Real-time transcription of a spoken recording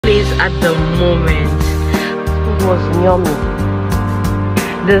at the moment. It was yummy.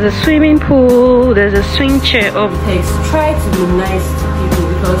 There's a swimming pool, there's a swing chair up. Try to be nice to people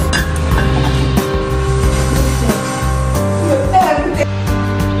because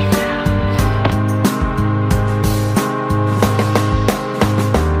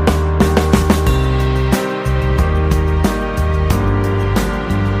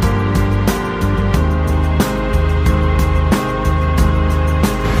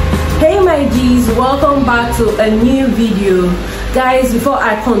welcome back to a new video. Guys, before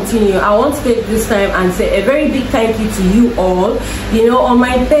I continue, I want to take this time and say a very big thank you to you all. You know, on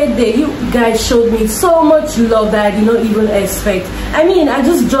my birthday, you guys showed me so much love that I did not even expect. I mean, I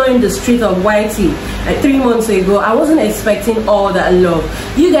just joined the street of YT like 3 months ago. I wasn't expecting all that love.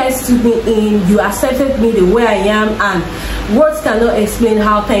 You guys took me in, you accepted me the way I am, and words cannot explain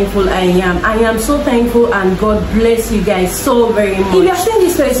how thankful I am. I am so thankful, and God bless you guys so very much. If you are seeing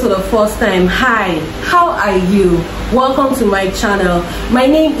this face for the first time, hi, how are you? Welcome to my channel. My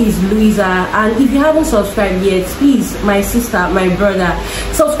name is Louisa, and if you haven't subscribed yet, please, my sister, my brother,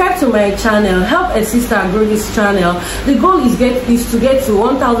 subscribe to my channel. Help a sister grow this channel. The goal is to get to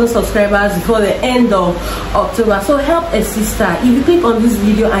 1,000 subscribers before the end of October. So help a sister. If you click on this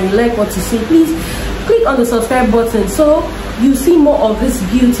video and you like what you see, please click on the subscribe button so you see more of this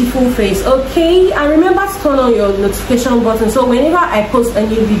beautiful face, okay? And remember to turn on your notification button so whenever I post a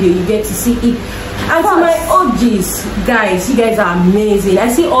new video, you get to see it. And to my OGs, guys, you guys are amazing. I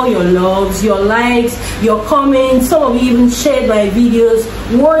see all your loves, your likes, your comments. Some of you even shared my videos.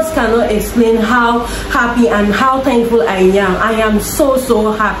 Words cannot explain how happy and how thankful I am. I am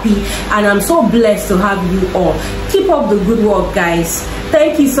so happy, and I'm so blessed to have you all. Keep up the good work, guys.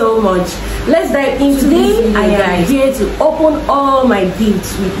 Thank you so much. Let's dive into this video. I am here to open all my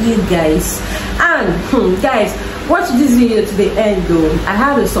gifts with you guys. And guys, watch this video to the end though. I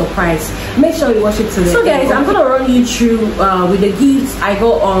have a surprise. Make sure you watch it to the end. So guys, I'm gonna run you through with the gifts I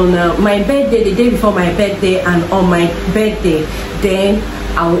got on my birthday, the day before my birthday, and on my birthday. Then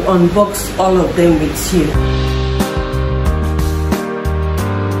I will unbox all of them with you.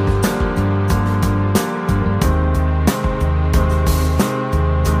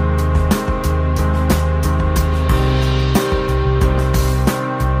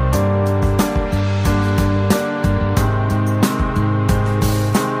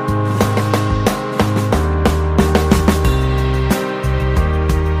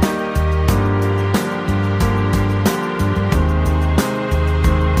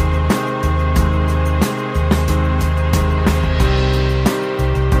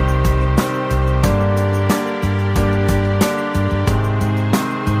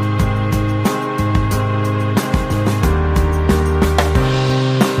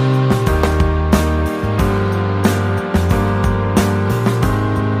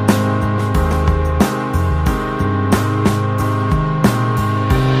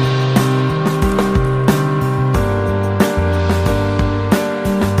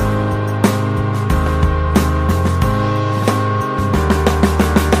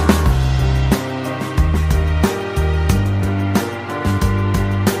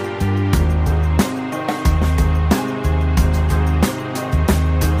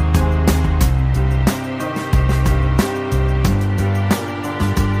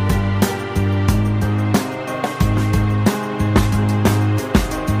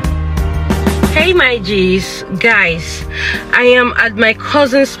 Hey my G's, guys, I am at my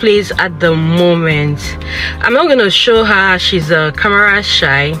cousin's place at the moment. I'm not gonna show her, she's camera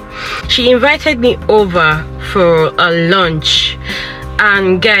shy. She invited me over for a lunch.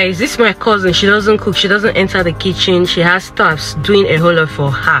 And guys, this is my cousin. She doesn't cook, she doesn't enter the kitchen, she has staffs doing a whole lot for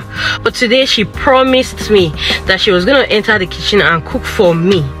her. But today she promised me that she was gonna enter the kitchen and cook for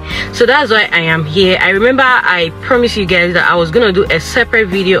me. So that's why I am here. I remember I promised you guys that I was gonna do a separate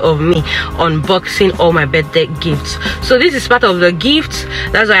video of me unboxing all my birthday gifts. So this is part of the gifts.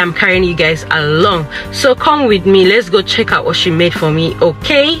 That's why I'm carrying you guys along. So come with me, let's go check out what she made for me,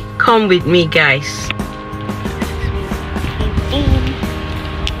 okay? Come with me, guys.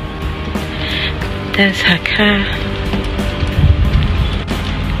 That's her car.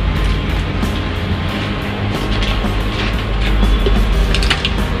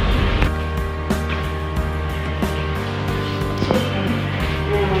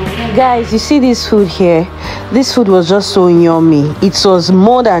 Guys, you see this food here? This food was just so yummy. It was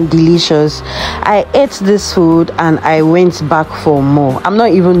more than delicious. I ate this food and I went back for more. I'm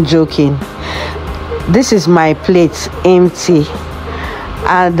not even joking. This is my plate empty.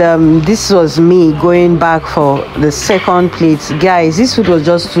 And this was me going back for the second plate. Guys, this food was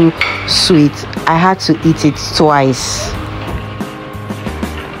just too sweet. I had to eat it twice.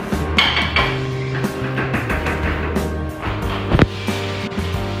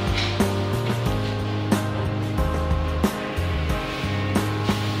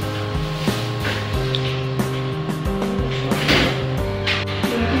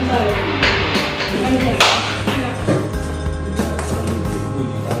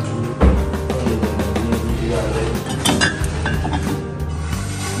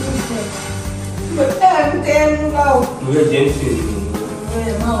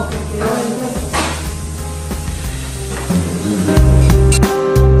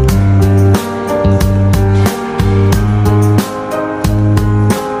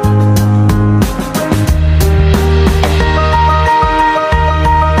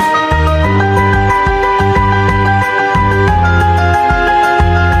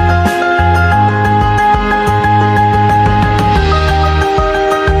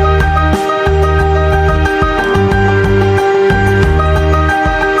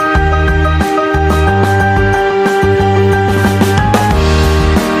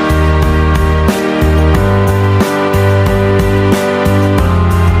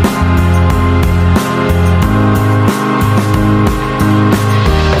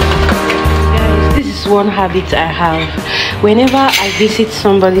 One habit I have: whenever I visit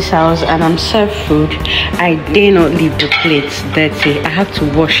somebody's house and I'm served food, I dare not leave the plates dirty. I have to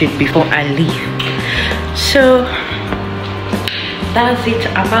wash it before I leave. So that's it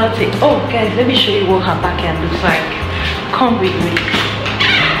about it. Oh guys, let me show you what her backyard looks like. Come with me.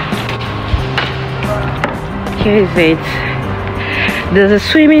 Here is it. There's a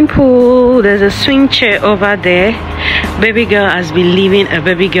swimming pool, there's a swing chair over there. Baby girl has been living a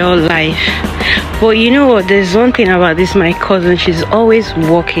baby girl life. But you know what, there's one thing about this, my cousin, she's always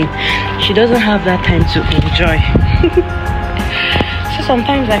working. She doesn't have that time to enjoy. So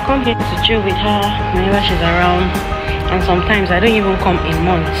sometimes I come here to chill with her whenever she's around, and sometimes I don't even come in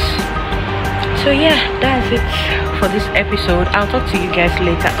months. So yeah, that's it for this episode. I'll talk to you guys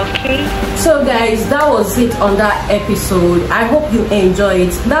later, okay? So guys, that was it on that episode. I hope you enjoyed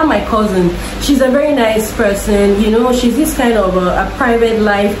it. That my cousin, she's a very nice person, you know. She's this kind of a private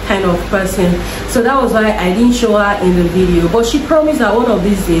life kind of person, so that was why I didn't show her in the video, but she promised that one of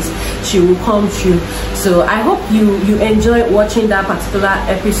these days she will come through. So I hope you enjoyed watching that particular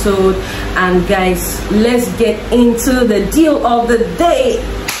episode. And guys, let's get into the deal of the day.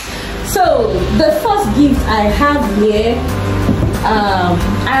 So the first gift I have here, I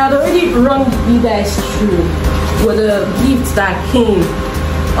had already run you guys through with the gifts that came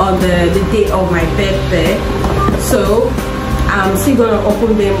on the day of my birthday. So I'm still gonna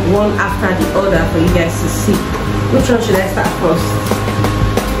open them one after the other for you guys to see. Which one should I start first?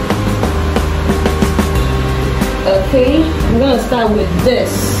 Okay, I'm gonna start with this.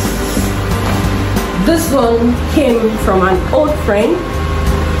 This one came from an old friend.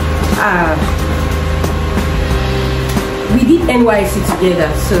 We did NYC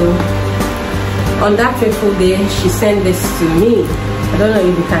together, so on that fateful day she sent this to me. I don't know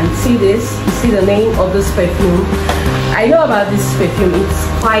if you can see this. You see the name of this perfume. I know about this perfume, it's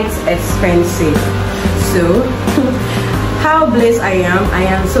quite expensive. So how blessed I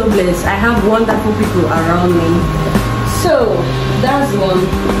am so blessed. I have wonderful people around me. So that's one.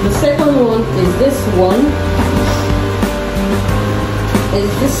 The second one is this one. Is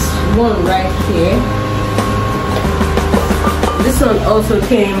this one right here. This one also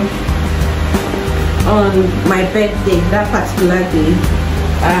came on my birthday, that particular day.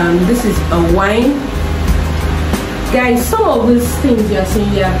 This is a wine. Guys, some of these things you're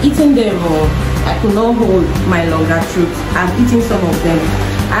seeing, you have eaten them, or I could not hold my longer truth. I've eaten some of them.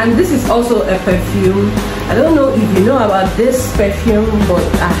 And this is also a perfume. I don't know if you know about this perfume, but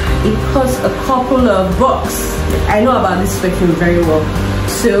it costs a couple of bucks. I know about this perfume very well.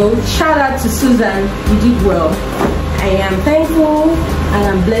 So shout out to Susan, you did well. I am thankful and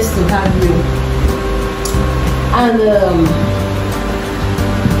I'm blessed to have you. And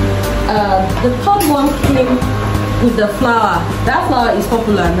the third one came with the flower. That flower is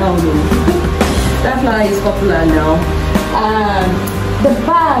popular now though. That flower is popular now. The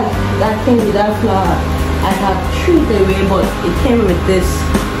bag that came with that flower, I have threw it away, but it came with this.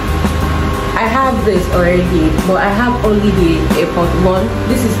 I have this already, but I have only the airport one.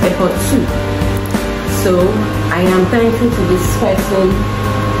 This is airport 2. So I am thankful to this person.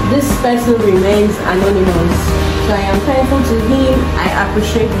 This person remains anonymous, so I am thankful to him. I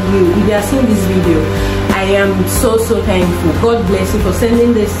appreciate you. If you are seeing this video, I am so thankful. God bless you for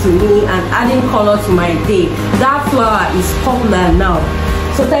sending this to me and adding color to my day. That flower is popular now,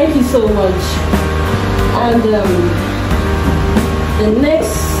 so thank you so much. And the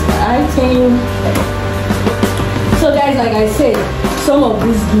next item, so guys, like I said, some of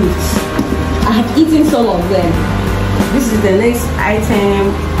these gifts I have eaten some of them. This is the next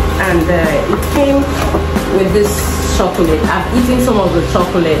item, and it came with this chocolate. I've eaten some of the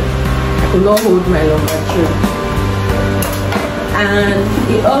chocolate. I could not hold my longer through. And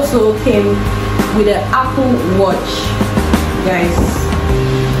it also came with an Apple Watch. Guys,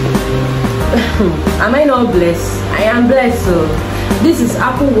 am I not blessed? I am blessed. So this is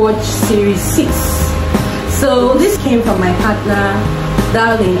Apple Watch Series 6. So this came from my partner.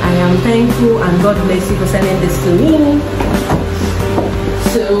 darling, I am thankful and God bless you for sending this to me.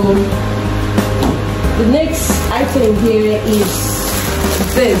 So the next item here is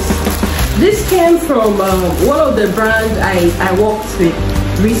this came from one of the brands I worked with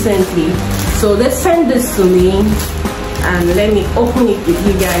recently. So let's send this to me and let me open it with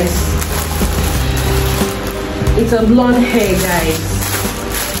you guys. It's a blonde hair, guys.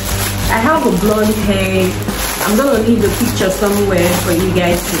 I have a blonde hair. I'm gonna leave the picture somewhere for you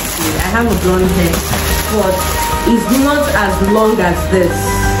guys to see. I have a blonde hair, but it's not as long as this.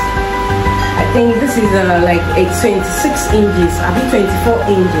 I think this is like a 26 inches, I think 24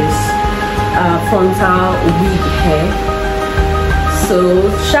 inches frontal wig hair. So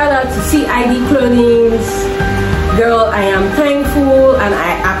shout out to CID Clothings. Girl, I am thankful and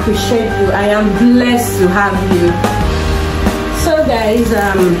I appreciate you. I am blessed to have you. So guys,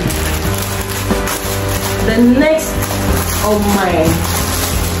 the next on my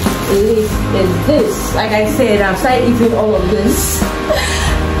list is this. Like I said, I've started eating all of this.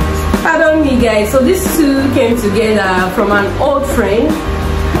 Pardon me guys. So these two came together from an old friend,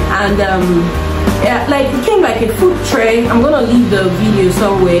 and yeah, like it came like a food tray. I'm gonna leave the video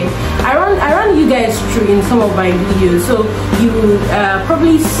somewhere. I run you guys through in some of my videos, so you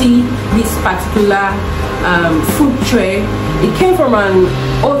probably see this particular food tray. It came from an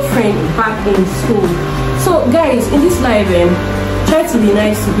old friend back in school. So guys, in this life, try to be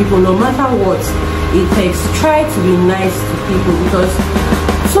nice to people no matter what it takes. Try to be nice to people, because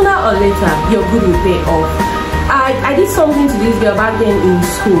sooner or later your good will pay off. I did something to this girl back then in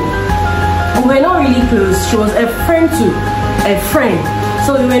school. We were not really close. She was a friend to a friend,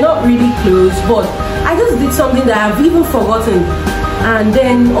 so we were not really close, but I just did something that I've even forgotten. And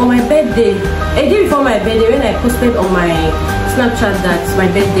then on my birthday, a day before my birthday, when I posted on my Snapchat that my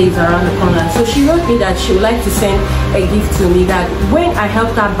birthday is around the corner, so she wrote me that she would like to send a gift to me, that when I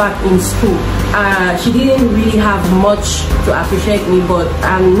helped her back in school, she didn't really have much to appreciate me, but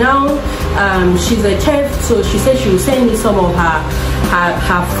now she's a chef, so she said she will send me some of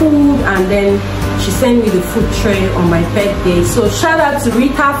her food, and then she sent me the food tray on my birthday. So shout out to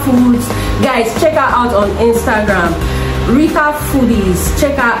Rita Foods. Guys, check her out on Instagram. Rita Foodies,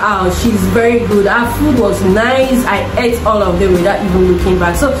 check her out. She's very good. Her food was nice. I ate all of them without even looking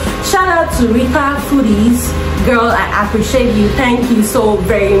back. So shout out to Rita Foodies. Girl, I appreciate you. Thank you so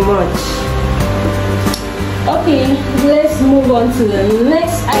very much. Okay, let's move on to the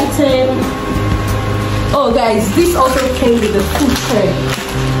next item. Oh guys, this also came with the food tray.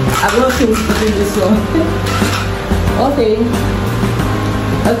 I'm not finished to do this one.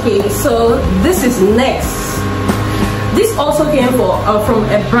 Okay, so this is next. This also came from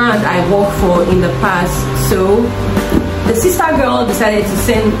a brand I worked for in the past. So the sister girl decided to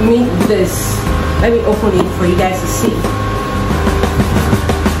send me this. Let me open it for you guys to see.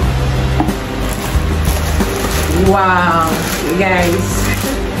 Wow, guys,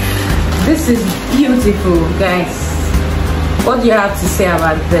 this is beautiful, guys. What do you have to say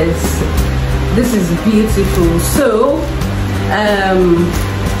about this? This is beautiful. So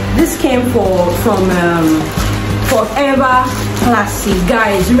this came from Forever Classy.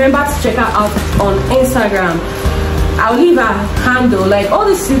 Guys, remember to check her out on Instagram. I'll leave her handle, like all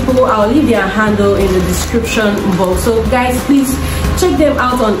these people, I'll leave their handle in the description box. So guys, please check them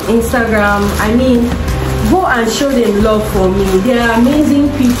out on Instagram. I mean, go and show them love for me. They're amazing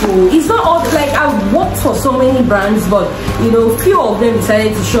people. It's not all, like, I've worked for so many brands, but you know, few of them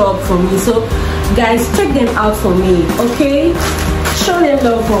decided to show up for me. So guys, check them out for me, okay? Show them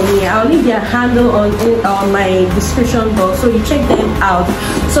love for me. I'll leave their handle on my description box, so you check them out.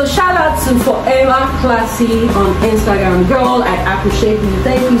 So shout out to Forever Classy on Instagram. Girl, I appreciate you.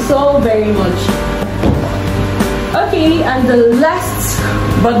 Thank you so very much. Okay, and the last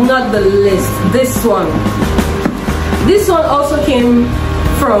but not the least, this one also came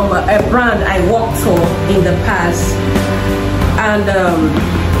from a brand I worked for in the past, and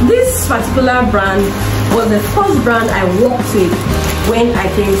this particular brand was the first brand I worked with when I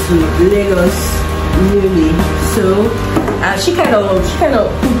came to Lagos newly. So she kind of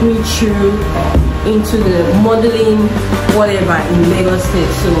put me through into the modeling whatever in Lagos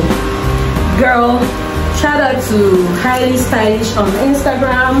State. So girl, shout out to Highly Stylish on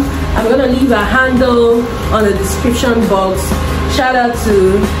Instagram. I'm gonna leave her handle on the description box. Shout out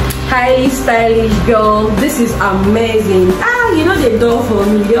to Highly Stylish, girl. This is amazing. You know they do for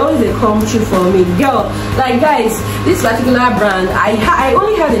me. They always come true for me, girl. Like guys, this particular brand, I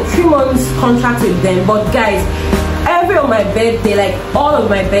only had a 3 months contract with them, but guys, every of my birthday, like all of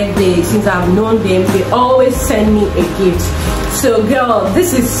my birthdays since I've known them, they always send me a gift. So girl,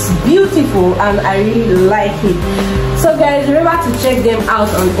 this is beautiful and I really like it. So guys, remember to check them out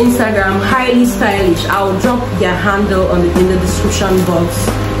on Instagram, highly stylish. I'll drop their handle in the description box.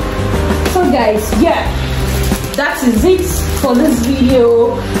 So guys, yeah, that is it for this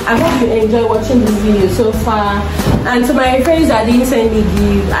video. I hope you enjoy watching this video so far. And to my friends that didn't send me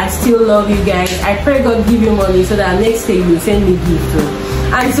gift, I still love you guys. I pray God give you money so that next day you will send me gift too.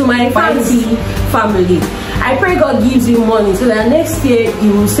 And to my fancy family, I pray God gives you money so that next year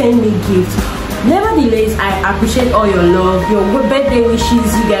you will send me gifts. Nevertheless, I appreciate all your love, your birthday wishes.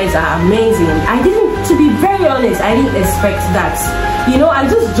 You guys are amazing. To be very honest, I didn't expect that. You know, I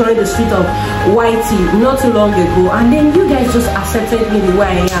just joined the street of Whitey not too long ago, and then you guys just accepted me the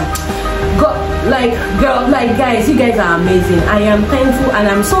way I am. God, guys, you guys are amazing. I am thankful and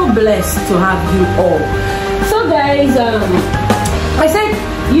I'm so blessed to have you all. So guys, I said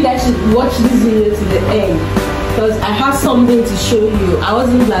you guys should watch this video to the end because I have something to show you. I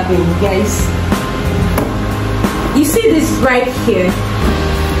wasn't laughing, guys. You see this right here?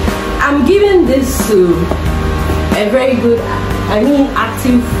 I'm giving this to a very good,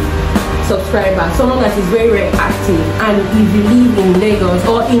 active subscriber, someone that is very, very active. And if you live in Lagos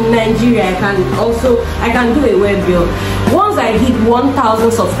or in Nigeria, I can do a web bill. Once I hit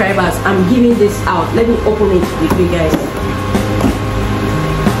 1,000 subscribers, I'm giving this out. Let me open it with you guys.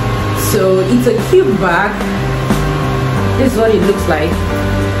 So it's a cute bag. This is what it looks like.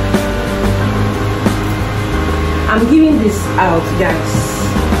 I'm giving this out, guys.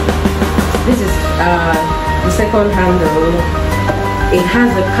 This is the second handle. It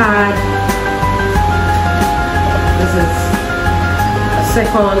has a card. This is a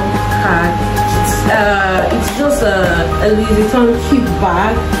second card. It's just a Louis Vuitton cute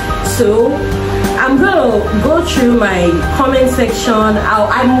bag. So I'm gonna go through my comment section.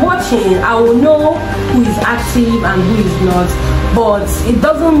 I'm watching. I will know who is active and who is not, but it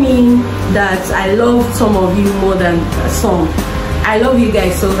doesn't mean that I love some of you more than some. I love you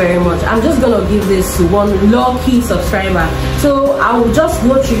guys so very much. I'm just gonna give this to one lucky subscriber. So I will just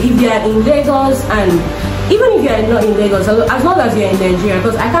go through. If you are in Lagos, and even if you are not in Lagos, as long as you're in Nigeria,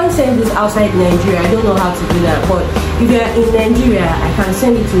 because I can't send this outside Nigeria, I don't know how to do that. But if you are in Nigeria, I can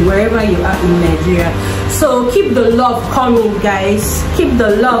send it to wherever you are in Nigeria. So keep the love coming, guys. Keep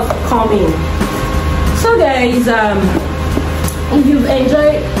the love coming. So guys, if you've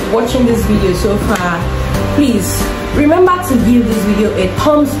enjoyed watching this video so far, please remember to give this video a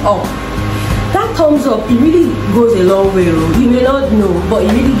thumbs up. That thumbs up, it really goes a long way. You may not know, but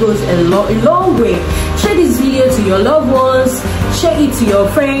it really goes a long way. Share this video to your loved ones, share it to your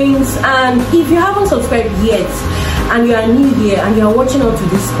friends, and if you haven't subscribed yet and you are new here and you are watching up to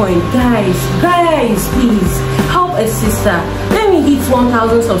this point, guys, please help a sister. Let me hit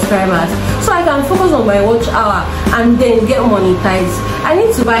 1,000 subscribers so I can focus on my watch hour and then get monetized. I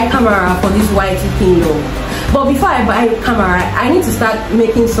need to buy camera for this YT thing though. But before I buy a camera, I need to start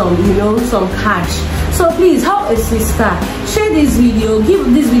making some cash. So please help a sister. Share this video, give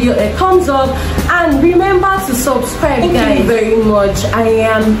this video a thumbs up, and remember to subscribe. Thank you very much. I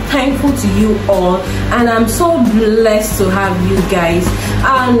am thankful to you all, and I'm so blessed to have you guys.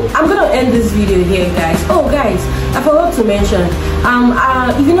 And I'm gonna end this video here, guys. Oh guys, I forgot to mention,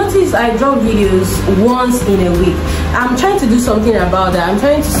 if you notice, I drop videos once in a week. I'm trying to do something about that. I'm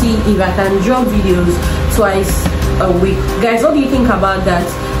trying to see if I can drop videos twice a week. Guys, what do you think about that?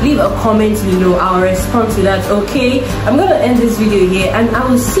 Leave a comment below. I'll respond to that. Okay, I'm gonna end this video here, and I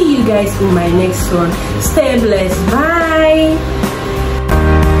will see you guys in my next one. Stay blessed. Bye.